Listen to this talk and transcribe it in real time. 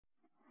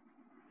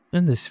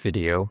In this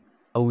video,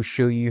 I will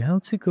show you how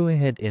to go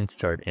ahead and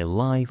start a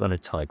live on a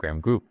Telegram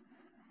group.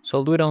 So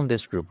I'll do it on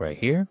this group right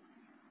here.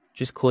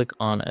 Just click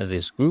on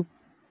this group,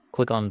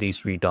 click on these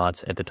three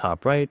dots at the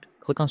top right,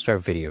 click on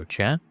start video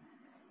chat,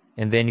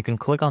 and then you can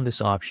click on this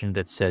option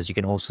that says you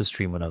can also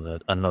stream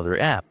another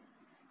app.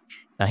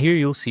 Now here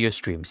you'll see your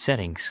stream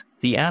settings.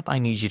 The app I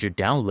need you to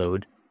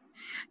download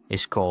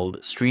is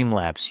called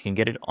Streamlabs. You can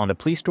get it on the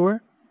Play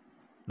Store.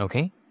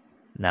 Okay,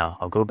 now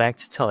I'll go back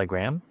to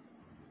Telegram.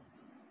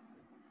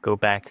 Go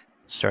back,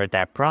 start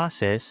that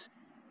process,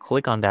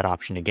 click on that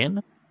option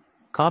again,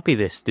 copy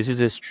this. This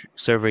is a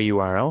server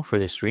URL for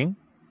the stream.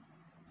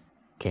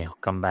 Okay, I'll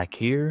come back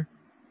here,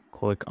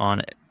 click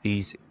on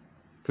these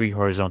three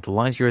horizontal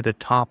lines here at the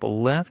top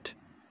left,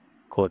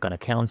 click on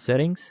account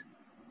settings.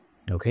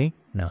 Okay,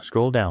 now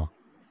scroll down.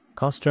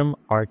 Custom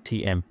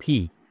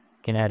RTMP.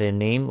 Can add a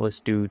name. Let's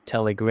do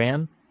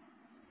Telegram.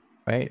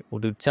 Right, we'll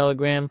do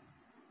Telegram.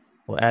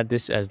 We'll add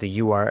this as the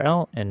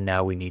URL, and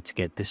now we need to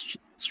get this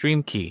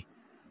stream key.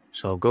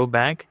 So I'll go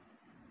back,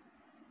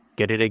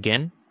 get it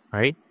again,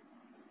 right?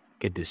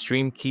 Get the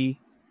stream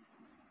key,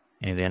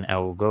 and then I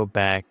will go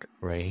back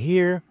right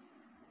here.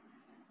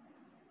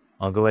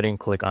 I'll go ahead and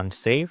click on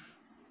save,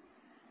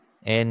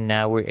 and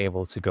now we're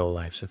able to go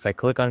live. So if I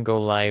click on go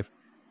live,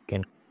 I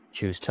can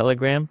choose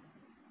Telegram,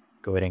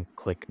 go ahead and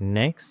click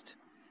next.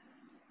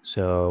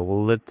 So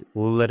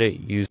we'll let it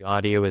use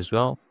audio as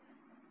well,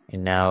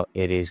 and now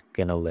it is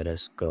gonna let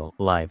us go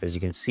live. As you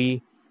can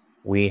see,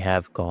 we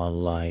have gone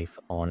live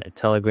on a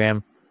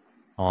Telegram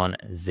on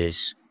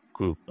this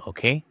group.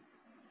 Okay,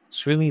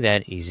 it's really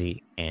that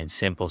easy and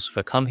simple. So if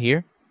I come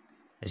here,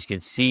 as you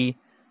can see,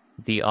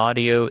 the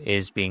audio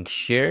is being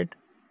shared.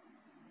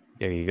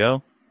 There you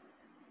go.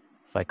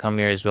 If I come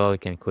here as well, I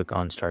can click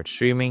on start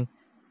streaming.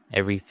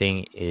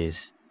 Everything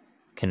is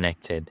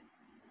connected.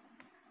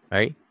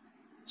 Right,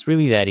 it's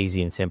really that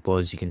easy and simple.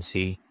 As you can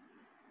see,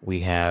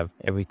 we have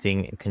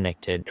everything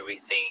connected.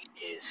 Everything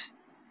is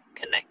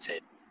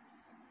connected.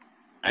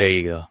 There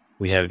you go.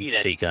 We have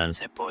begun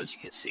simple, as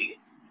you can see.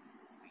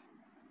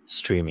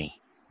 Streaming.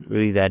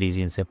 Really that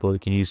easy and simple. You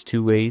can use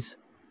two ways.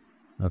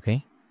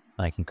 Okay.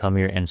 I can come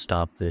here and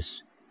stop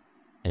this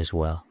as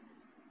well.